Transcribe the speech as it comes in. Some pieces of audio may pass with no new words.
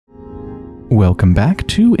Welcome back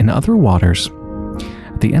to In Other Waters.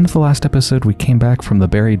 At the end of the last episode, we came back from the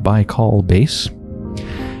buried Baikal base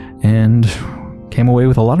and came away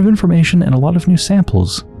with a lot of information and a lot of new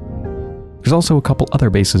samples. There's also a couple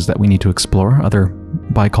other bases that we need to explore, other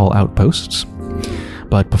Baikal outposts.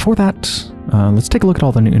 But before that, let's take a look at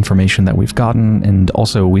all the new information that we've gotten, and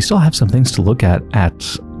also we still have some things to look at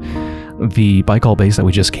the Baikal base that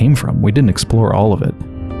we just came from. We didn't explore all of it.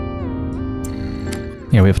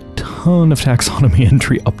 Yeah, we have a ton of taxonomy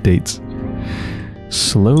entry updates.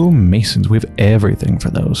 Slow masons, we have everything for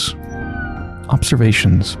those.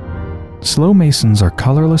 Observations. Slow masons are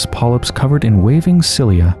colorless polyps covered in waving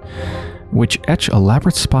cilia, which etch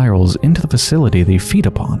elaborate spirals into the facility they feed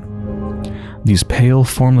upon. These pale,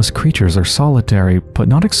 formless creatures are solitary, but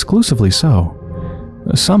not exclusively so.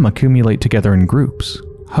 Some accumulate together in groups,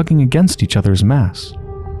 hugging against each other's mass.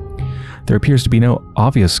 There appears to be no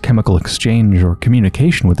obvious chemical exchange or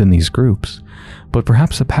communication within these groups, but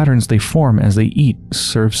perhaps the patterns they form as they eat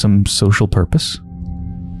serve some social purpose.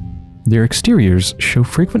 Their exteriors show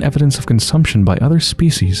frequent evidence of consumption by other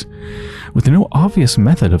species, with no obvious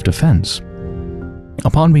method of defense.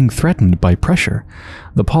 Upon being threatened by pressure,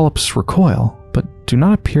 the polyps recoil, but do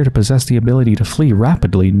not appear to possess the ability to flee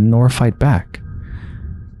rapidly nor fight back.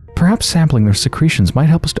 Perhaps sampling their secretions might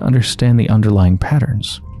help us to understand the underlying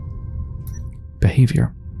patterns.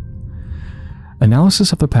 Behavior.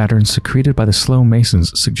 Analysis of the patterns secreted by the slow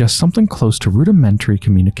masons suggests something close to rudimentary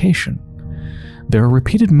communication. There are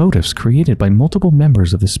repeated motifs created by multiple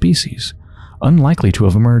members of the species, unlikely to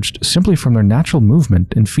have emerged simply from their natural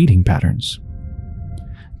movement and feeding patterns.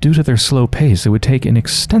 Due to their slow pace, it would take an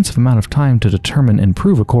extensive amount of time to determine and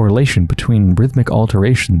prove a correlation between rhythmic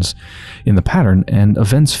alterations in the pattern and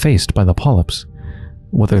events faced by the polyps.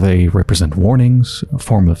 Whether they represent warnings, a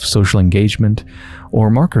form of social engagement, or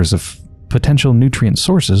markers of potential nutrient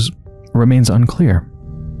sources remains unclear.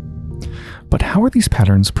 But how are these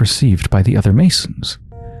patterns perceived by the other masons?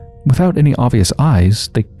 Without any obvious eyes,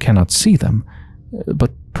 they cannot see them,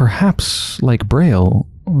 but perhaps, like Braille,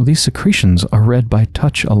 these secretions are read by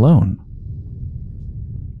touch alone.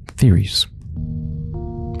 Theories.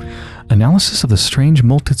 Analysis of the strange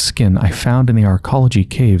molted skin I found in the archaeology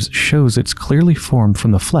caves shows it's clearly formed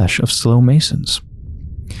from the flesh of slow masons.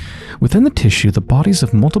 Within the tissue, the bodies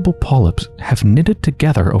of multiple polyps have knitted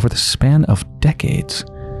together over the span of decades,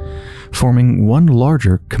 forming one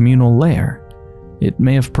larger communal layer. It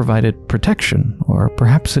may have provided protection, or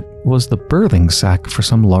perhaps it was the birthing sac for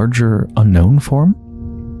some larger, unknown form.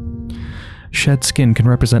 Shed skin can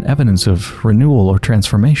represent evidence of renewal or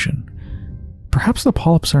transformation. Perhaps the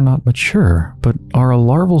polyps are not mature, but are a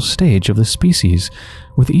larval stage of the species,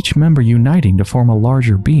 with each member uniting to form a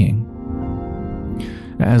larger being.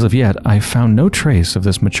 As of yet, I've found no trace of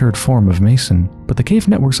this matured form of mason, but the cave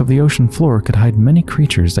networks of the ocean floor could hide many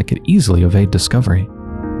creatures that could easily evade discovery.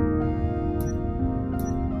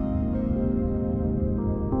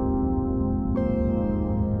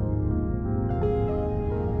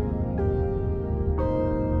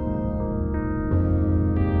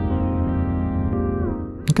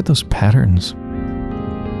 Look at those patterns.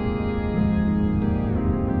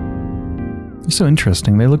 They're so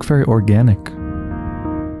interesting. They look very organic.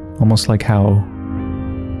 Almost like how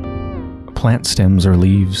plant stems or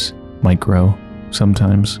leaves might grow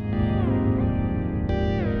sometimes.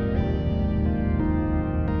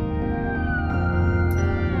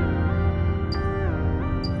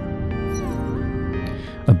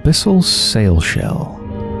 Abyssal sail shell.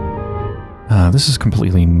 This is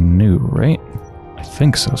completely new, right? I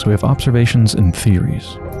think so. So we have observations and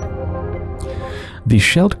theories. These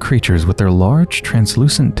shelled creatures with their large,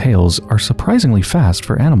 translucent tails are surprisingly fast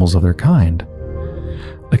for animals of their kind.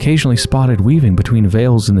 Occasionally spotted weaving between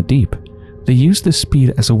veils in the deep, they use this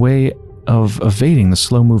speed as a way of evading the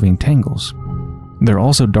slow-moving tangles. They're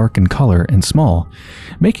also dark in color and small,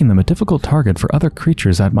 making them a difficult target for other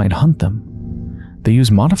creatures that might hunt them. They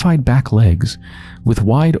use modified back legs, with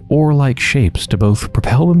wide oar-like shapes to both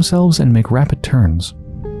propel themselves and make rapid turns.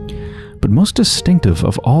 But most distinctive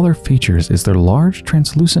of all their features is their large,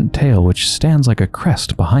 translucent tail, which stands like a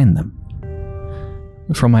crest behind them.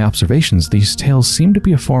 From my observations, these tails seem to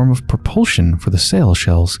be a form of propulsion for the sail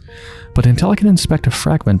shells, but until I can inspect a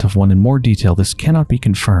fragment of one in more detail, this cannot be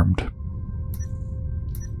confirmed.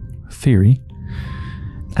 Theory.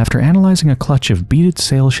 After analyzing a clutch of beaded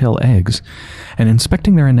sail shell eggs and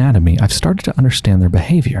inspecting their anatomy, I've started to understand their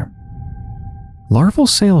behavior. Larval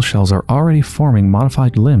sail shells are already forming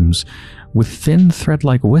modified limbs with thin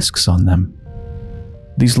thread-like whisks on them.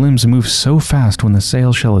 These limbs move so fast when the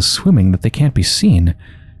sail shell is swimming that they can't be seen,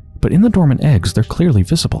 but in the dormant eggs they're clearly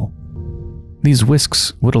visible. These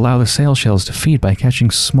whisks would allow the sail shells to feed by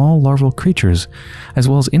catching small larval creatures, as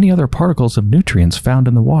well as any other particles of nutrients found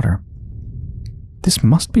in the water. This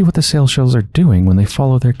must be what the sail shells are doing when they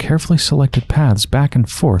follow their carefully selected paths back and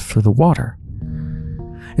forth through the water.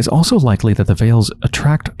 It's also likely that the veils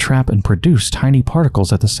attract, trap, and produce tiny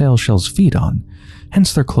particles that the sail shells feed on,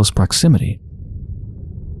 hence their close proximity.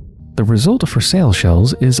 The result for sail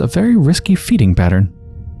shells is a very risky feeding pattern.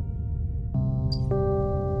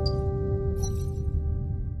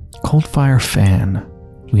 Coldfire fan.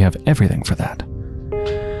 We have everything for that.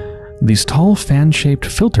 These tall fan-shaped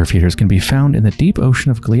filter feeders can be found in the deep ocean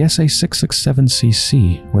of Gliese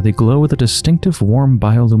 667cc, where they glow with a distinctive warm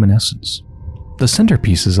bioluminescence. The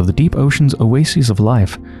centerpieces of the deep ocean's oases of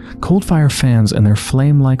life, coldfire fans and their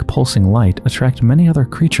flame-like pulsing light attract many other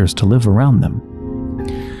creatures to live around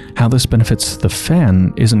them. How this benefits the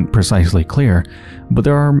fan isn't precisely clear, but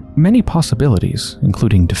there are many possibilities,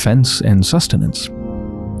 including defense and sustenance.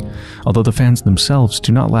 Although the fans themselves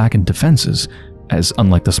do not lack in defenses, as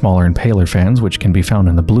unlike the smaller and paler fans which can be found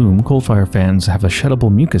in the bloom, coldfire fans have a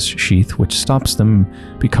sheddable mucus sheath which stops them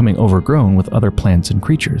becoming overgrown with other plants and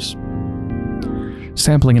creatures.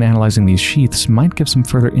 Sampling and analyzing these sheaths might give some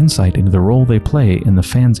further insight into the role they play in the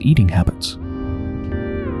fan's eating habits.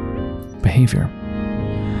 Behavior.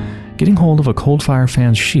 Getting hold of a coldfire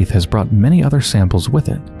fan's sheath has brought many other samples with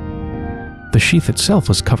it. The sheath itself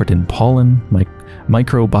was covered in pollen,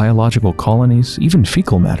 microbiological colonies, even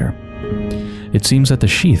fecal matter. It seems that the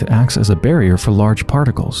sheath acts as a barrier for large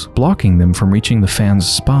particles, blocking them from reaching the fan's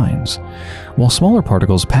spines, while smaller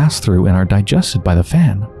particles pass through and are digested by the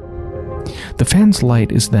fan. The fan's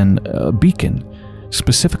light is then a beacon,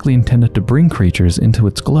 specifically intended to bring creatures into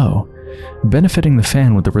its glow, benefiting the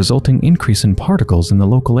fan with the resulting increase in particles in the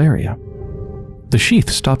local area. The sheath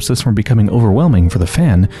stops this from becoming overwhelming for the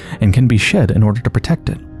fan and can be shed in order to protect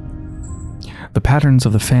it. The patterns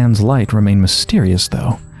of the fan's light remain mysterious,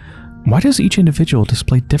 though. Why does each individual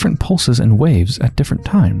display different pulses and waves at different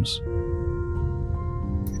times?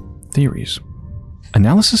 Theories.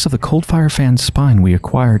 Analysis of the coldfire fan's spine we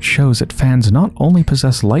acquired shows that fans not only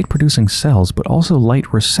possess light-producing cells, but also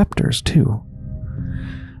light receptors, too.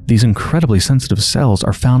 These incredibly sensitive cells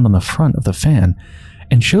are found on the front of the fan,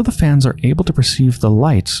 and show the fans are able to perceive the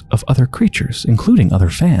lights of other creatures, including other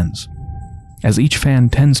fans. As each fan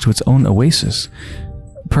tends to its own oasis,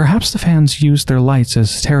 perhaps the fans use their lights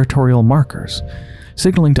as territorial markers,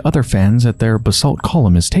 signaling to other fans that their basalt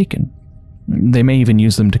column is taken. They may even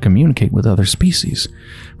use them to communicate with other species,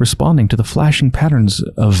 responding to the flashing patterns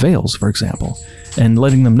of veils, for example, and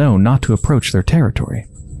letting them know not to approach their territory.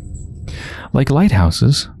 Like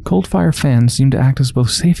lighthouses, coldfire fans seem to act as both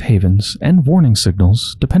safe havens and warning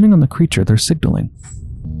signals, depending on the creature they're signaling.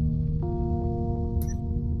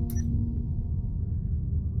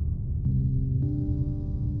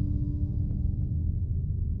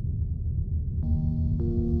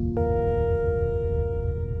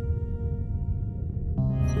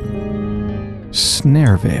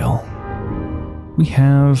 Snare veil. We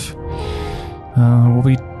have... well,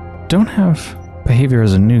 we don't have behavior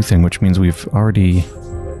as a new thing, which means we've already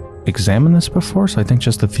examined this before, so I think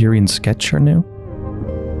just the theory and sketch are new.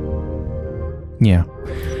 Yeah.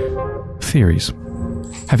 Theories.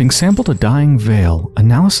 Having sampled a dying veil,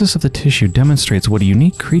 analysis of the tissue demonstrates what a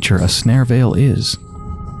unique creature a snare veil is.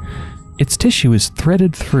 Its tissue is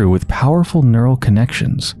threaded through with powerful neural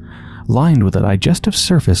connections, lined with a digestive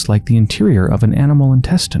surface like the interior of an animal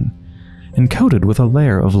intestine, and coated with a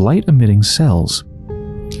layer of light-emitting cells.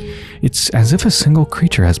 It's as if a single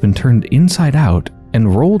creature has been turned inside out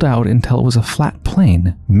and rolled out until it was a flat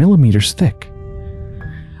plane, millimeters thick.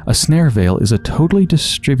 A snare veil is a totally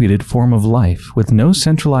distributed form of life with no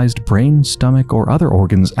centralized brain, stomach, or other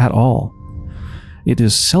organs at all. It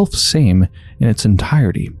is self-same in its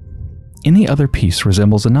entirety. Any other piece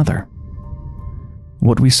resembles another.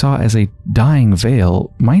 What we saw as a dying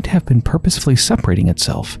veil might have been purposefully separating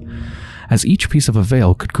itself, as each piece of a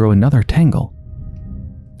veil could grow another tangle.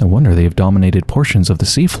 No wonder they have dominated portions of the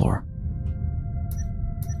seafloor.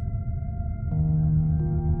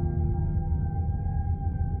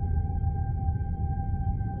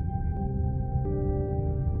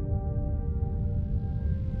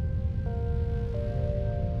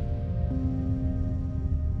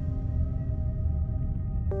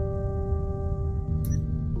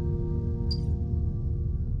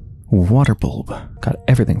 Water bulb. Got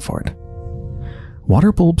everything for it.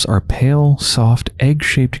 Water bulbs are pale, soft,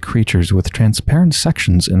 egg-shaped creatures with transparent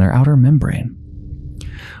sections in their outer membrane.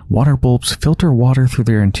 Water bulbs filter water through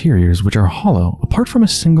their interiors, which are hollow, apart from a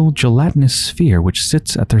single gelatinous sphere which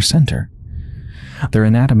sits at their center. Their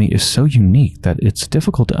anatomy is so unique that it's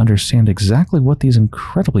difficult to understand exactly what these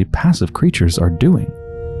incredibly passive creatures are doing.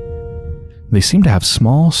 They seem to have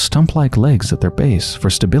small, stump-like legs at their base for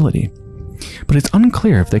stability, but it's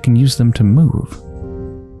unclear if they can use them to move.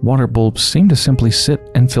 Water bulbs seem to simply sit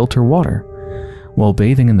and filter water, while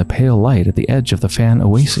bathing in the pale light at the edge of the fan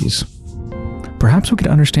oases. Perhaps we could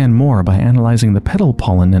understand more by analyzing the petal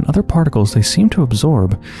pollen and other particles they seem to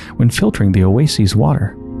absorb when filtering the oasis'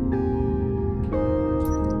 water.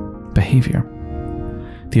 Behavior.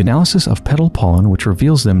 The analysis of petal pollen, which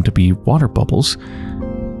reveals them to be water bubbles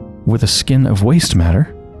with a skin of waste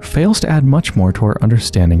matter, fails to add much more to our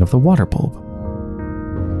understanding of the water bulb.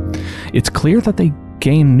 It's clear that they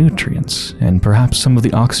gain nutrients, and perhaps some of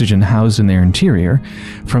the oxygen housed in their interior,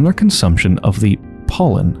 from their consumption of the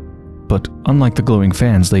pollen, but unlike the glowing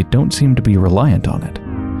fans, they don't seem to be reliant on it.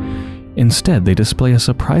 Instead, they display a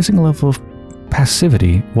surprising level of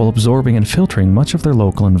passivity while absorbing and filtering much of their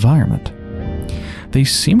local environment. They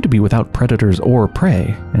seem to be without predators or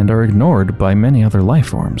prey, and are ignored by many other life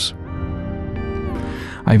forms.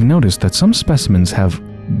 I've noticed that some specimens have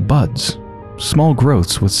buds, small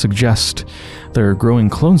growths which suggest they're growing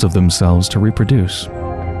clones of themselves to reproduce.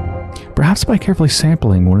 Perhaps by carefully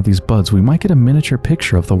sampling one of these buds, we might get a miniature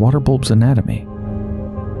picture of the water bulb's anatomy.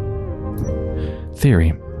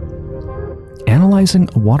 Theory. Analyzing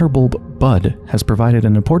a water bulb bud has provided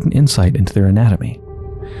an important insight into their anatomy.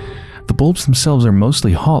 The bulbs themselves are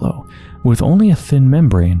mostly hollow, with only a thin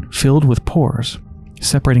membrane filled with pores,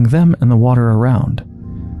 separating them and the water around.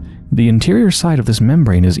 The interior side of this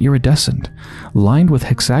membrane is iridescent, lined with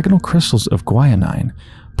hexagonal crystals of guanine,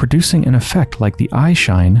 producing an effect like the eye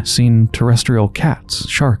shine seen in terrestrial cats,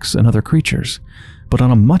 sharks, and other creatures, but on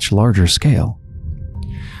a much larger scale.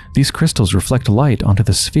 These crystals reflect light onto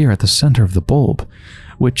the sphere at the center of the bulb,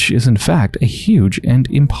 which is in fact a huge and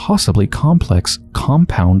impossibly complex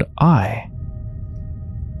compound eye.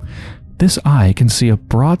 This eye can see a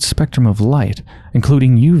broad spectrum of light,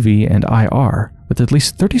 including UV and IR, with at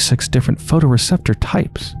least 36 different photoreceptor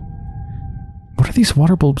types. What are these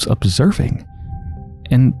water bulbs observing?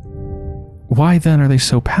 And why then are they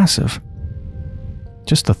so passive?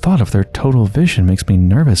 Just the thought of their total vision makes me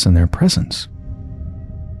nervous in their presence.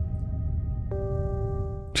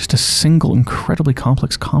 Just a single incredibly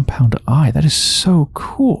complex compound eye. That is so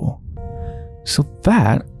cool. So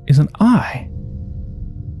that is an eye.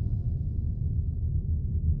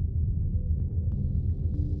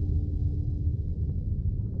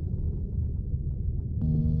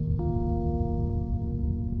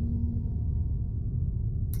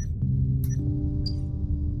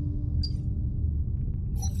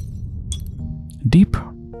 Deep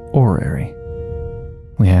orrery.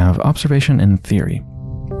 We have observation and theory.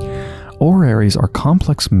 Orreries are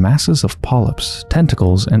complex masses of polyps,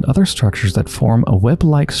 tentacles, and other structures that form a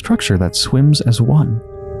web-like structure that swims as one.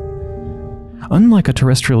 Unlike a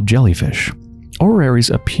terrestrial jellyfish, orreries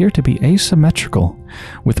appear to be asymmetrical,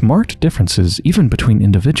 with marked differences even between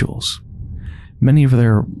individuals. Many of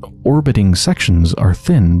their orbiting sections are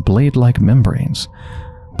thin, blade-like membranes,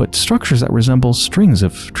 but structures that resemble strings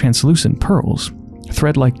of translucent pearls,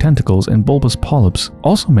 thread-like tentacles, and bulbous polyps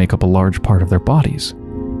also make up a large part of their bodies.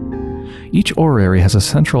 Each orrery has a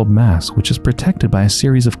central mass which is protected by a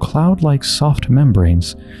series of cloud-like soft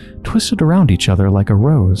membranes twisted around each other like a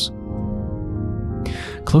rose.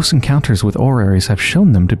 Close encounters with orreries have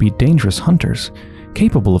shown them to be dangerous hunters,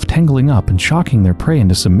 capable of tangling up and shocking their prey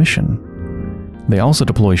into submission. They also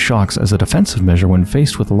deploy shocks as a defensive measure when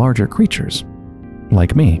faced with larger creatures,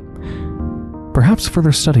 like me. Perhaps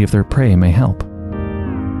further study of their prey may help.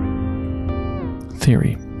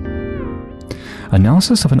 Theory.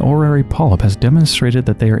 Analysis of an orrery polyp has demonstrated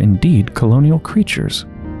that they are indeed colonial creatures.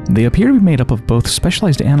 They appear to be made up of both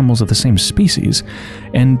specialized animals of the same species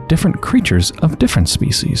and different creatures of different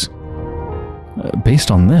species.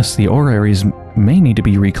 Based on this, the orreries may need to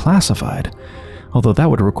be reclassified, although that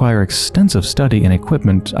would require extensive study and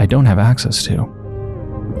equipment I don't have access to.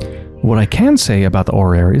 What I can say about the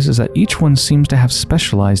orreries is that each one seems to have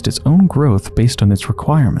specialized its own growth based on its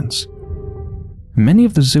requirements. Many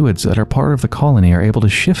of the zooids that are part of the colony are able to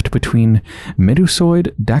shift between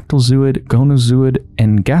medusoid, dactylzooid, gonozooid,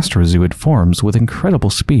 and gastrozooid forms with incredible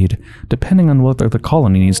speed, depending on whether the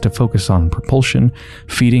colony needs to focus on propulsion,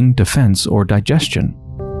 feeding, defense, or digestion.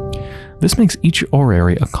 This makes each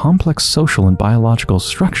orrery a complex social and biological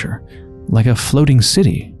structure, like a floating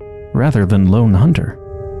city, rather than lone hunter.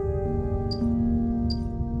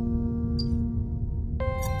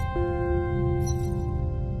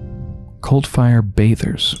 Coldfire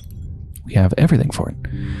bathers. We have everything for it.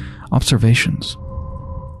 Observations.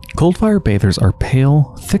 Coldfire bathers are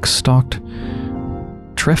pale, thick-stalked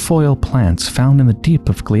trefoil plants found in the deep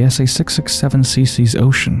of Gliese 667cc's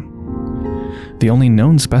ocean. The only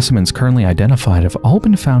known specimens currently identified have all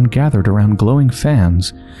been found gathered around glowing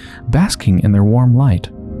fans, basking in their warm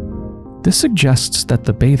light. This suggests that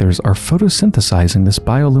the bathers are photosynthesizing this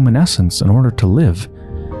bioluminescence in order to live,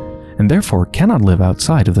 and therefore cannot live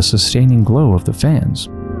outside of the sustaining glow of the fans.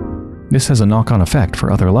 This has a knock-on effect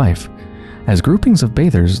for other life, as groupings of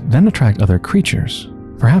bathers then attract other creatures,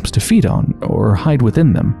 perhaps to feed on or hide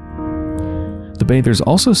within them. The bathers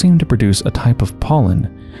also seem to produce a type of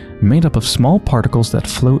pollen, made up of small particles that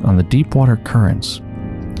float on the deep water currents.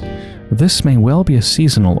 This may well be a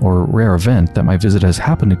seasonal or rare event that my visit has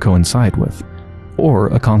happened to coincide with, or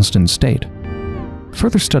a constant state.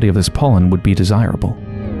 Further study of this pollen would be desirable.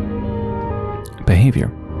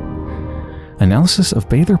 Behavior. Analysis of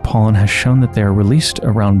bather pollen has shown that they are released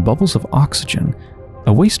around bubbles of oxygen,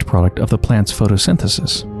 a waste product of the plant's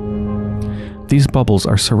photosynthesis. These bubbles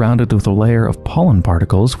are surrounded with a layer of pollen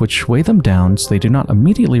particles which weigh them down so they do not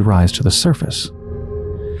immediately rise to the surface.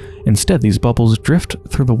 Instead, these bubbles drift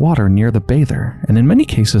through the water near the bather and in many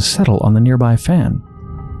cases settle on the nearby fan.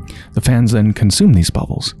 The fans then consume these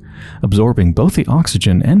bubbles, absorbing both the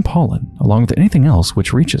oxygen and pollen along with anything else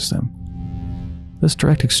which reaches them. This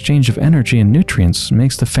direct exchange of energy and nutrients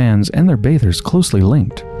makes the fans and their bathers closely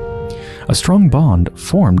linked. A strong bond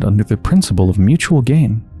formed under the principle of mutual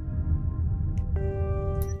gain.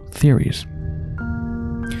 Theories.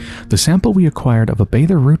 The sample we acquired of a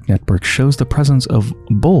bather root network shows the presence of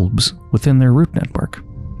bulbs within their root network.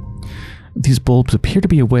 These bulbs appear to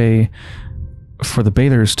be a way for the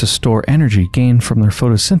bathers to store energy gained from their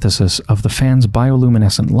photosynthesis of the fan's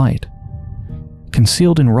bioluminescent light.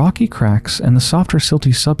 Concealed in rocky cracks and the softer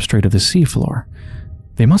silty substrate of the seafloor,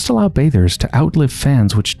 they must allow bathers to outlive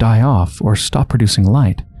fans which die off or stop producing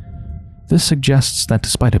light. This suggests that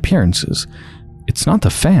despite appearances, it's not the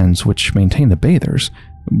fans which maintain the bathers,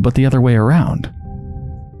 but the other way around.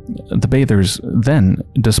 The bathers then,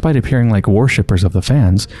 despite appearing like worshippers of the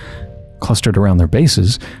fans, clustered around their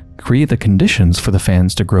bases, create the conditions for the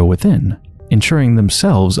fans to grow within, ensuring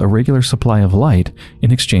themselves a regular supply of light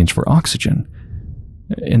in exchange for oxygen.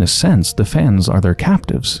 In a sense, the fans are their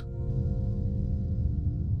captives.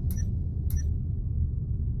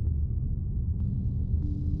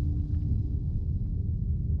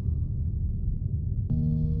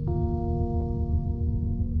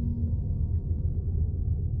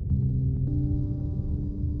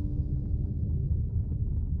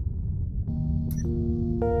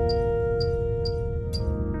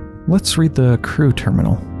 Let's read the crew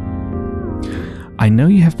terminal. I know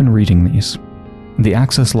you have been reading these. The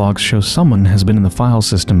access logs show someone has been in the file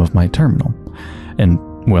system of my terminal. And,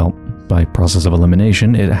 well, by process of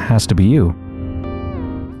elimination, it has to be you.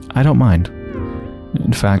 I don't mind.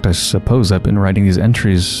 In fact, I suppose I've been writing these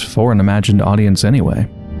entries for an imagined audience anyway.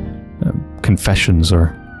 Confessions,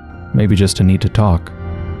 or maybe just a need to talk.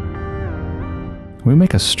 We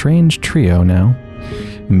make a strange trio now.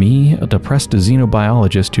 Me, a depressed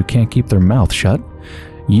xenobiologist who can't keep their mouth shut,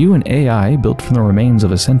 you an AI built from the remains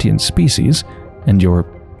of a sentient species, and your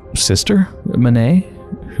sister, Monet,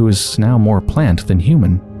 who is now more plant than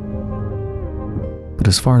human. But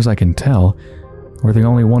as far as I can tell, we're the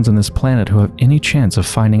only ones on this planet who have any chance of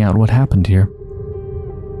finding out what happened here.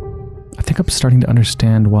 I think I'm starting to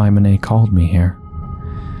understand why Monet called me here.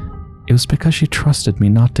 It was because she trusted me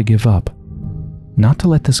not to give up, not to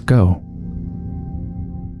let this go.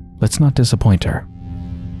 Let's not disappoint her.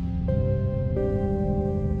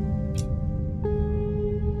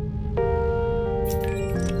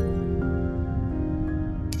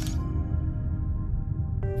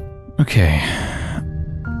 Okay.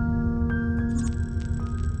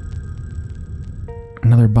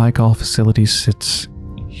 Another Baikal facility sits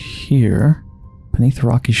here, beneath a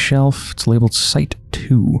rocky shelf. It's labeled Site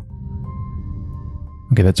 2.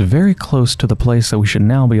 Okay, that's very close to the place that we should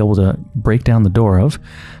now be able to break down the door of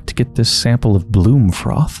to get this sample of bloom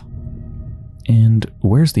froth. And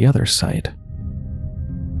where's the other site?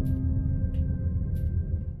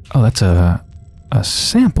 Oh, that's a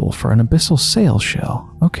sample for an abyssal sail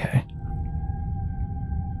shell. Okay.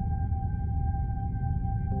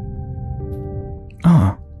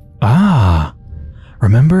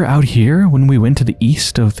 Remember out here when we went to the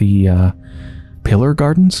east of the Pillar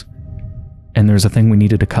Gardens? And there's a thing we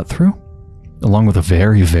needed to cut through? Along with a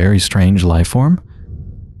very, very strange life form?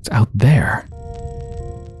 It's out there.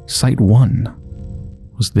 Site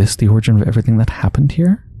 1. Was this the origin of everything that happened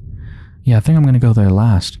here? Yeah, I think I'm going to go there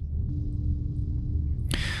last.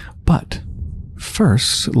 But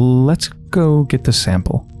first, let's go get the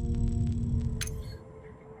sample.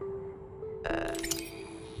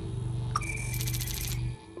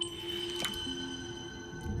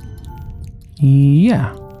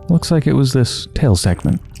 Yeah, looks like it was this tail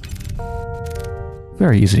segment.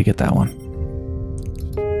 Very easy to get that one.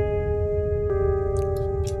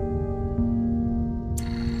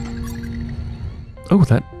 Oh,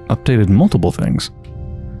 that updated multiple things.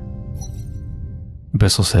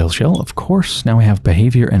 Abyssal sail shell, of course. Now we have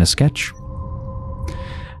behavior and a sketch.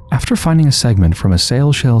 After finding a segment from a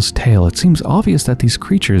sail shell's tail, it seems obvious that these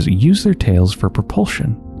creatures use their tails for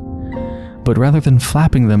propulsion. But rather than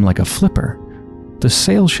flapping them like a flipper, the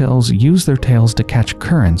sail shells use their tails to catch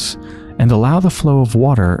currents and allow the flow of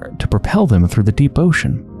water to propel them through the deep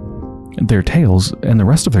ocean. Their tails and the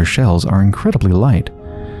rest of their shells are incredibly light,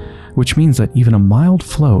 which means that even a mild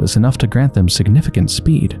flow is enough to grant them significant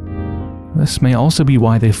speed. This may also be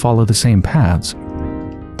why they follow the same paths.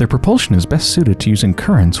 Their propulsion is best suited to using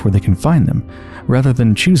currents where they can find them, rather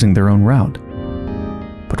than choosing their own route.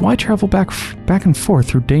 But why travel back and forth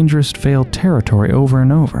through dangerous veiled territory over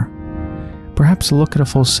and over? Perhaps a look at a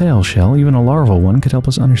full sail shell, even a larval one, could help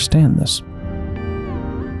us understand this.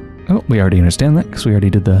 Oh, we already understand that because we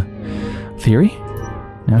already did the theory.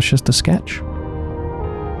 Now it's just a sketch.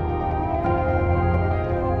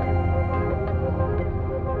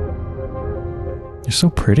 They're so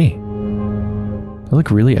pretty. They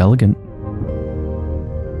look really elegant.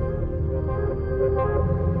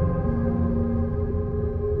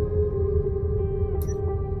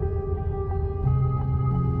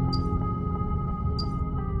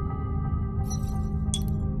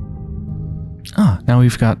 Now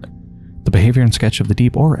we've got the behavior and sketch of the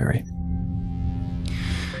deep orrery.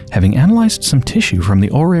 Having analyzed some tissue from the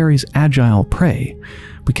orrery's agile prey,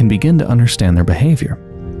 we can begin to understand their behavior.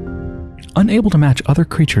 Unable to match other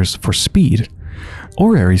creatures for speed,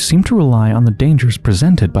 orreries seem to rely on the dangers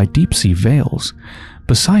presented by deep-sea veils,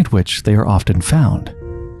 beside which they are often found.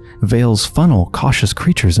 Veils funnel cautious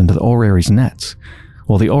creatures into the orrery's nets,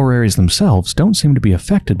 while the orreries themselves don't seem to be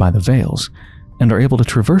affected by the veils, and are able to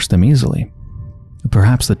traverse them easily.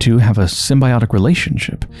 Perhaps the two have a symbiotic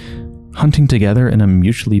relationship, hunting together in a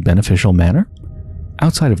mutually beneficial manner?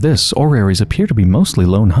 Outside of this, orreries appear to be mostly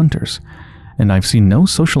lone hunters, and I've seen no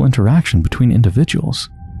social interaction between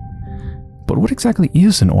individuals. But what exactly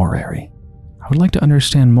is an orrery? I would like to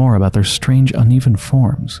understand more about their strange uneven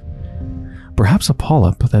forms. Perhaps a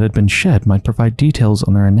polyp that had been shed might provide details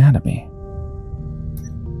on their anatomy.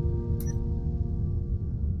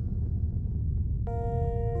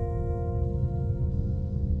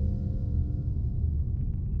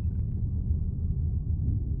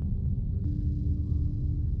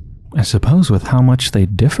 I suppose with how much they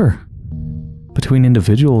differ between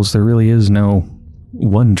individuals, there really is no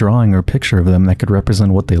one drawing or picture of them that could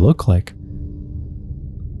represent what they look like.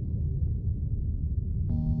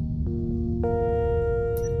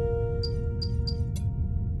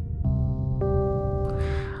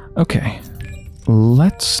 Okay,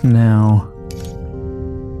 let's now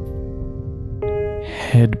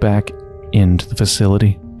head back into the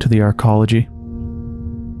facility to the arcology.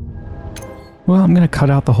 Well, I'm going to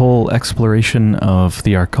cut out the whole exploration of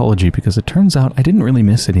the arcology because it turns out I didn't really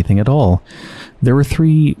miss anything at all. There were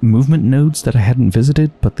 3 movement nodes that I hadn't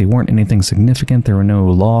visited, but they weren't anything significant. There were no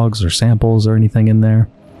logs or samples or anything in there.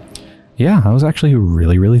 Yeah, I was actually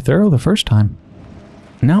really thorough the first time.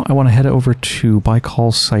 Now I want to head over to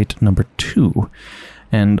Baikal site number 2,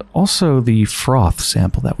 and also the froth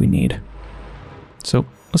sample that we need. So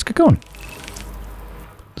let's get going.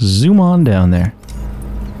 Zoom on down there.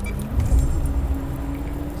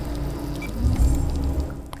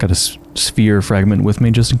 Got a sphere fragment with me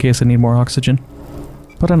just in case I need more oxygen.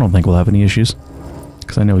 But I don't think we'll have any issues,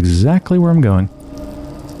 because I know exactly where I'm going.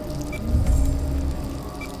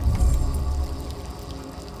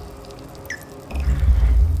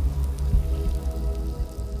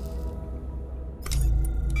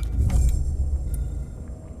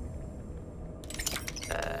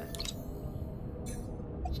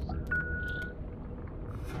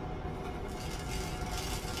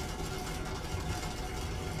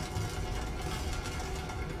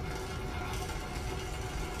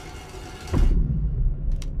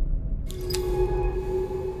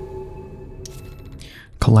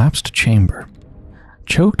 Collapsed chamber.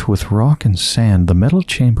 Choked with rock and sand, the metal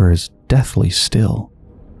chamber is deathly still.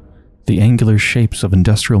 The angular shapes of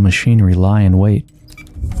industrial machinery lie in wait.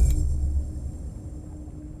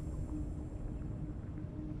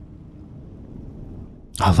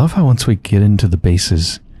 I love how once we get into the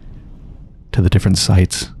bases, to the different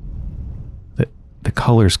sites, the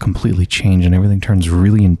colors completely change and everything turns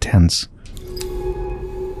really intense.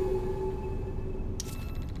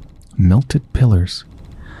 Melted pillars.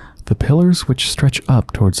 The pillars which stretch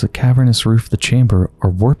up towards the cavernous roof of the chamber are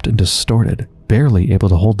warped and distorted, barely able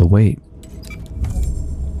to hold the weight.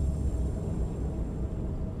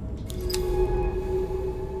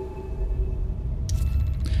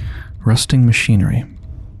 Rusting machinery.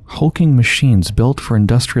 Hulking machines built for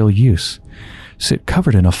industrial use sit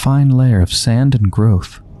covered in a fine layer of sand and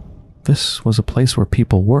growth. This was a place where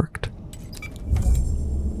people worked.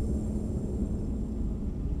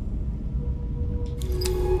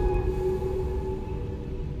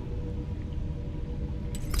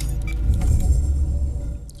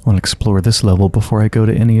 I want to explore this level before I go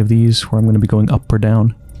to any of these where I'm going to be going up or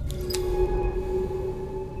down.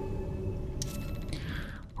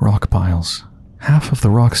 Rock piles. Half of the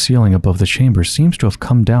rock ceiling above the chamber seems to have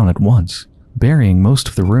come down at once, burying most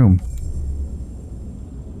of the room.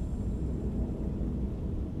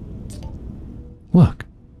 Look,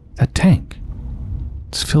 that tank.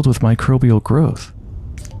 It's filled with microbial growth.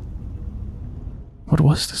 What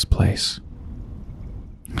was this place?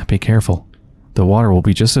 Be careful. The water will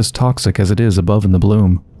be just as toxic as it is above in the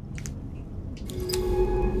bloom.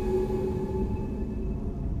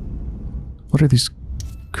 What are these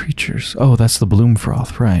creatures? Oh, that's the bloom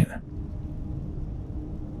froth, right.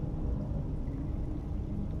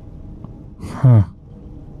 Huh.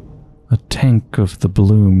 A tank of the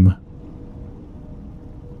bloom.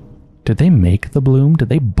 Did they make the bloom? Did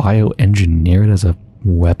they bioengineer it as a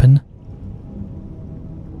weapon?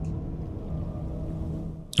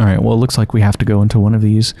 Alright, well, it looks like we have to go into one of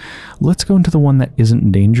these. Let's go into the one that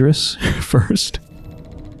isn't dangerous first.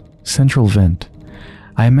 Central vent.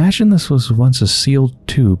 I imagine this was once a sealed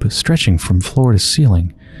tube stretching from floor to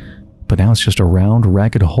ceiling, but now it's just a round,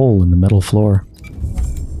 ragged hole in the metal floor.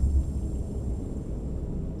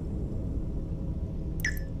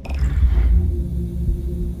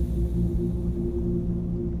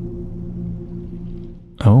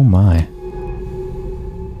 Oh my.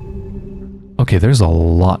 Okay, there's a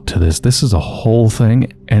lot to this. This is a whole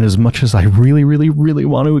thing, and as much as I really, really, really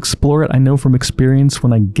want to explore it, I know from experience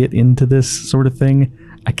when I get into this sort of thing,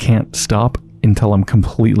 I can't stop until I'm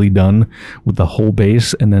completely done with the whole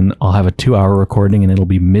base, and then I'll have a 2-hour recording and it'll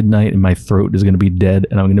be midnight and my throat is going to be dead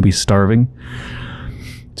and I'm going to be starving.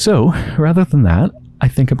 So, rather than that, I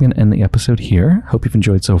think I'm going to end the episode here. Hope you've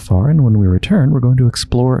enjoyed so far, and when we return, we're going to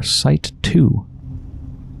explore Site 2.